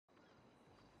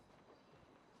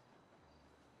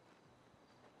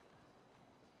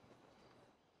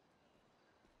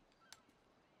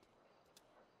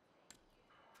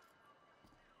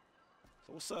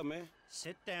What's up, man?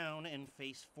 Sit down and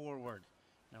face forward.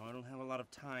 Now, I don't have a lot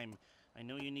of time. I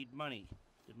know you need money.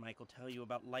 Did Michael tell you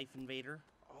about Life Invader?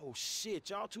 Oh, shit.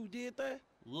 Y'all two did that?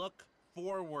 Look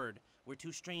forward. We're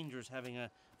two strangers having a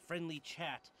friendly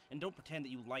chat. And don't pretend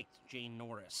that you liked Jane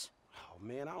Norris. Oh,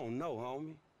 man, I don't know,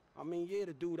 homie. I mean, yeah,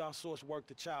 the dude outsourced work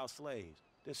to child slaves.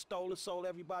 Then stole and sold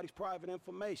everybody's private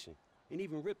information. And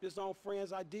even ripped his own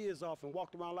friends' ideas off and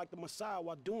walked around like the Messiah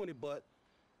while doing it, but...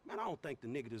 Man, I don't think the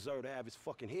nigga deserved to have his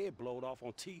fucking head blowed off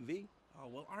on TV. Oh,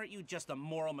 well, aren't you just a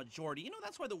moral majority? You know,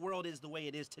 that's why the world is the way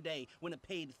it is today, when a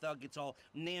paid thug gets all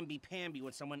namby-pamby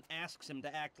when someone asks him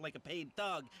to act like a paid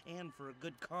thug, and for a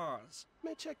good cause.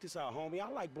 Man, check this out, homie.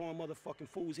 I like blowing motherfucking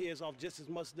fools' heads off just as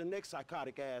much as the next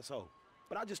psychotic asshole.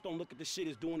 But I just don't look at this shit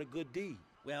as doing a good deed.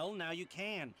 Well, now you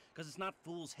can, because it's not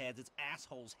fools' heads, it's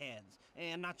assholes' heads.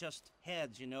 And not just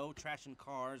heads, you know, trashing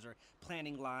cars or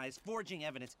planning lies, forging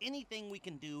evidence, anything we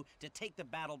can do to take the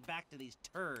battle back to these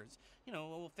turds. You know,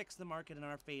 we'll fix the market in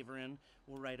our favor and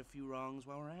we'll right a few wrongs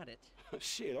while we're at it.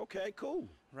 Shit, okay, cool.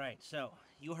 Right, so,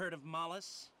 you heard of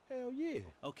Mollis? Hell yeah.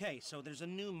 Okay, so there's a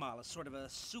new Mollis, sort of a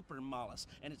super Mollis,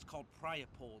 and it's called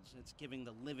Priapold. It's giving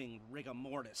the living rigor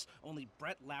mortis. Only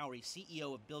Brett Lowry,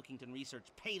 CEO of Bilkington Research,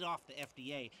 paid off the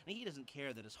FDA, and he doesn't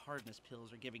care that his hardness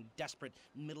pills are giving desperate,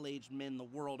 middle-aged men the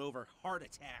world over heart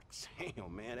attacks.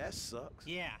 Damn, man, that sucks.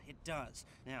 Yeah, it does.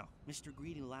 Now, Mr.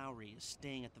 Greedy Lowry is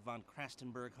staying at the Von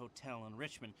Krastenberg Hotel in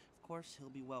Richmond. Of course, he'll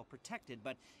be well protected,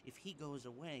 but if he goes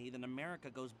away, then America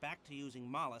goes back to using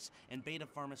Mollis, and Beta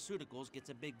Pharmaceuticals gets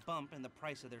a big bump in the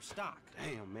price of their stock.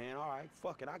 Damn, man, all right,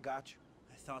 fuck it, I got you.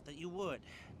 I thought that you would.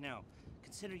 Now,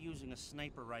 consider using a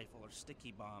sniper rifle or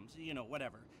sticky bombs, you know,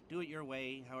 whatever. Do it your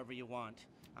way, however you want.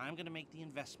 I'm gonna make the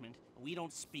investment. We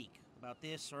don't speak about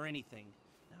this or anything.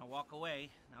 Now walk away,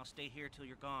 and I'll stay here till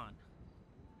you're gone.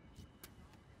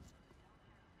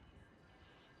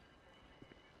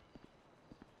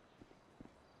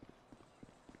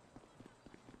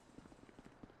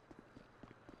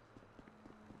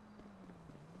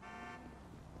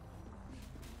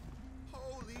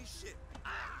 Holy shit!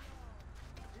 Ah!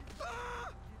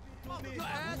 Ah! You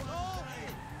asshole!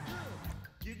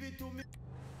 Give it to me.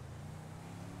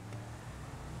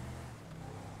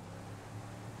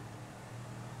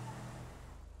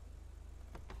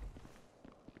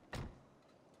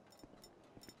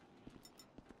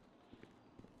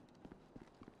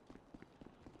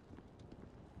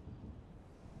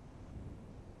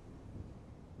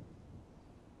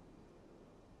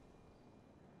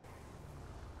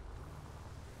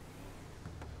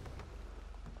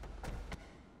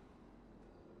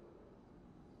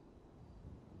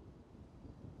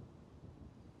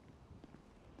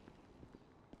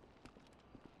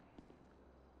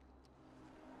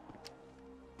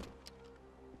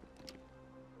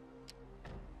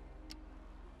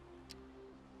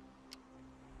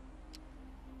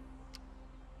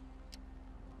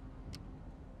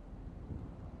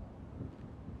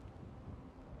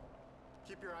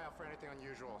 Keep your eye out for anything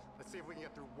unusual. Let's see if we can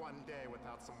get through one day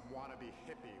without some wannabe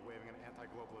hippie waving an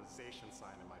anti-globalization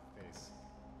sign in my face.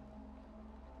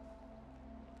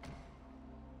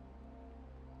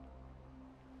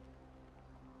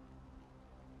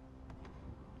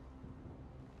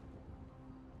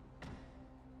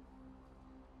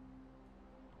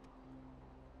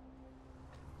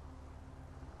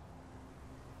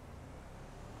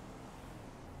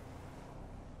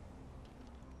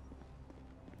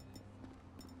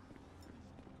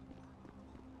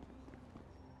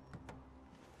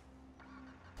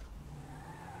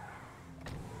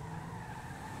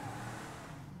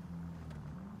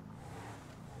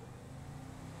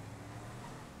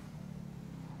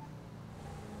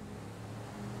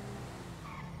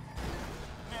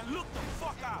 Look the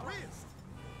fuck out! Wrist.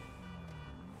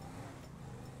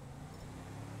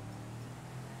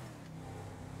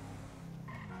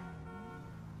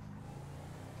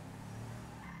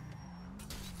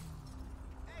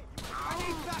 Hey, I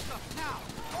need backup now!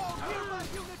 All nearby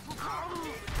units will come!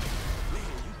 Man,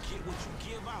 you get what you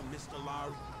give out, Mr.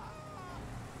 Lowry.